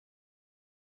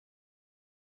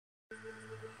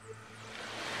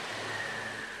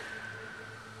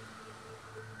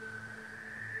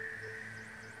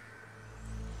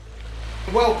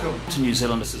Welcome to New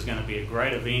Zealand. This is going to be a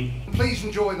great event. Please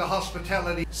enjoy the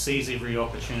hospitality. Seize every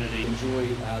opportunity. Enjoy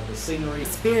the scenery.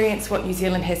 Experience what New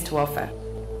Zealand has to offer.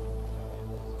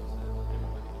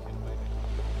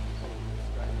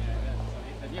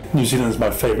 New Zealand is my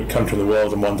favourite country in the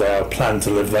world, and one day I plan to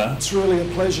live there. It's really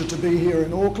a pleasure to be here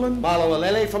in Auckland. Malo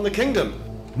alele from the kingdom.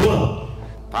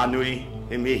 Panui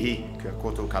he mihi kia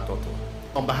koto katoto.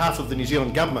 On behalf of the New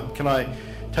Zealand government, can I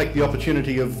take the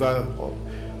opportunity of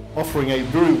offering a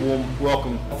very warm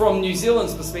welcome. From New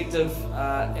Zealand's perspective,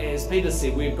 as Peter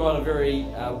said, we've got a very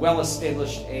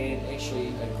well-established and actually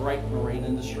a great marine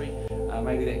industry.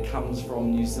 Maybe that comes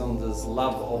from New Zealanders'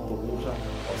 love of the water,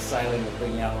 of sailing, of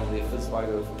being out on their fizz boat,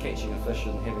 of catching a fish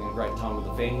and having a great time with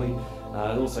the family.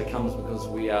 It also comes because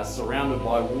we are surrounded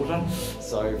by water,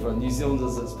 so for New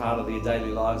Zealanders it's part of their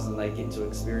daily lives and they get to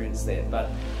experience that.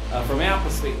 But from our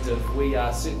perspective, we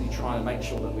are certainly trying to make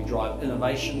sure that we drive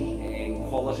innovation and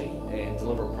quality and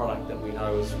deliver a product that we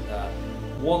know is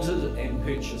wanted and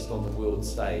purchased on the world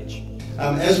stage.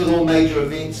 As with all major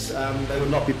events, they would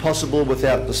not be possible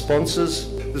without the sponsors.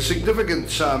 The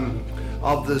significance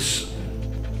of this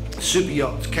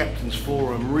Superyacht Captains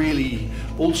Forum really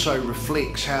also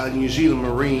reflects how New Zealand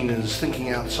Marine is thinking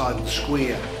outside the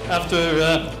square.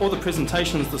 After all the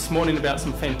presentations this morning about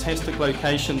some fantastic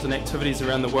locations and activities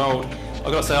around the world,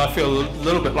 I've got to say I feel a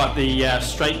little bit like the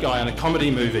straight guy in a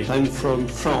comedy movie. I'm from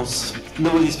France.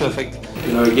 Nobody's perfect.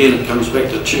 You know, again, it comes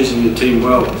back to choosing your team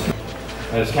well.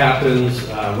 As captains,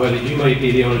 whether you may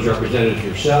be the owner's representative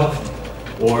yourself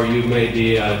or you may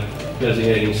be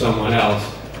designating someone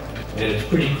else, and it's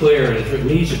pretty clear, and it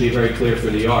needs to be very clear for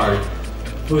the yard,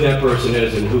 who that person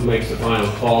is and who makes the final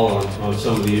call on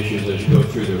some of the issues as you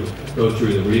go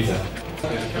through the reef.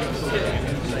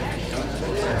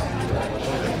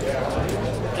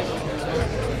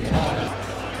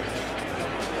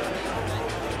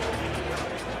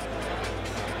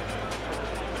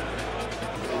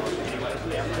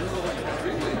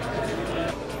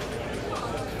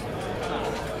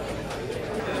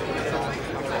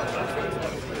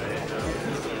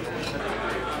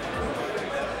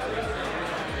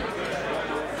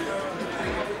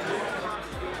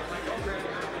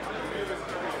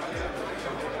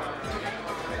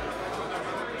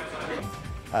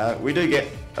 We do get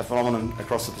a phenomenon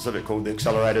across the Pacific called the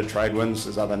accelerated trade winds.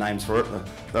 There's other names for it.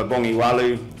 The Bongi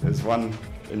Walu, there's one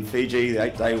in Fiji, the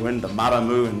 8-day wind, the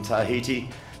Maramu in Tahiti.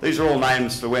 These are all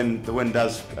names for when the wind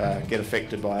does get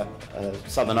affected by a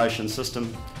Southern Ocean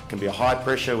system. It can be a high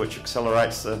pressure which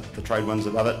accelerates the trade winds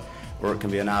above it, or it can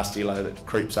be a nasty low that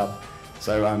creeps up.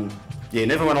 So yeah,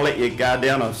 never want to let your guard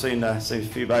down. I've seen a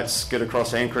few boats skid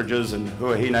across anchorages in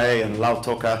Huahine and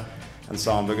Lautoka and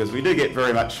so on, because we do get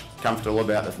very much comfortable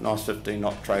about the nice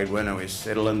 15-knot trade wind, and we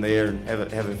settle in there and have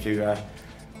a few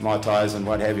Mai Tais and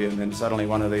what have you, and then suddenly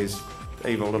one of these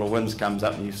evil little winds comes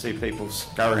up and you see people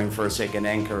scurrying for a second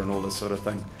anchor and all this sort of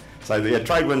thing. So yeah,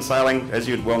 trade wind sailing, as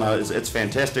you'd well know, it's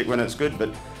fantastic when it's good,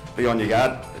 but be on your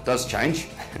guard, it does change.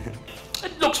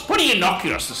 It looks pretty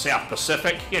innocuous, the South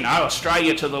Pacific. You know,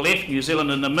 Australia to the left, New Zealand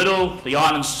in the middle, the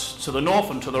islands to the north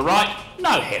and to the right.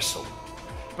 No hassle.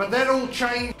 But that all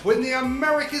changed when the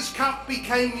America's Cup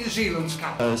became New Zealand's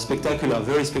Cup. Spectacular,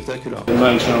 very spectacular. The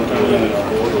main channel going in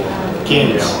at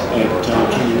Cairns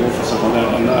at King Wharf or something like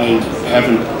that, and they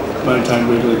haven't maintained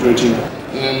regular dredging.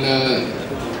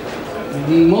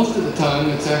 And most of the time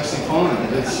it's actually fine.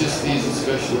 It's just these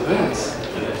special events.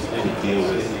 We deal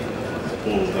with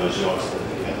all of those yachts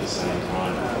at the same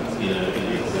time, in a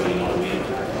 30-knot wind,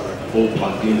 all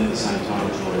plugged in at the same time,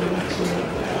 drawing the maximum power.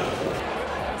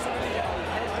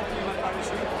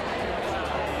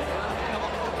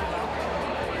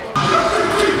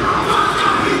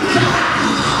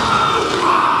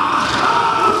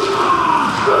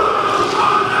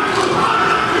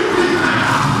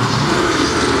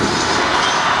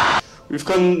 We've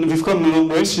come a long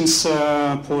way since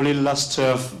probably the last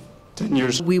 10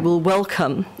 years. We will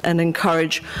welcome and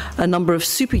encourage a number of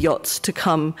super yachts to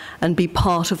come and be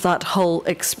part of that whole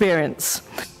experience.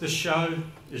 This show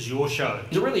is your show.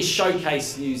 To really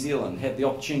showcase New Zealand, have the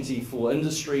opportunity for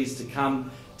industries to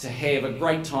come to have a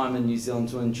great time in New Zealand,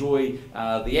 to enjoy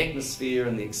the atmosphere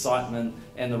and the excitement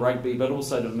and the rugby, but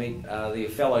also to meet their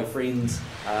fellow friends,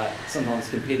 sometimes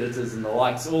competitors and the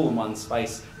likes, all in one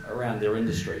space around their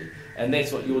industry. And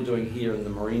that's what you're doing here in the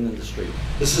marine industry.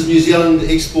 This is New Zealand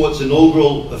Export's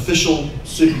inaugural official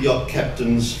Superyacht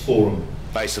Captains Forum.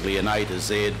 Basically an A to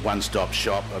Z, one-stop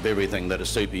shop of everything that a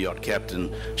Superyacht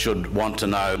captain should want to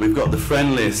know. We've got the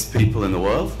friendliest people in the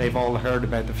world. They've all heard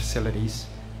about the facilities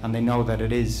and they know that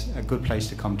it is a good place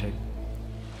to come to.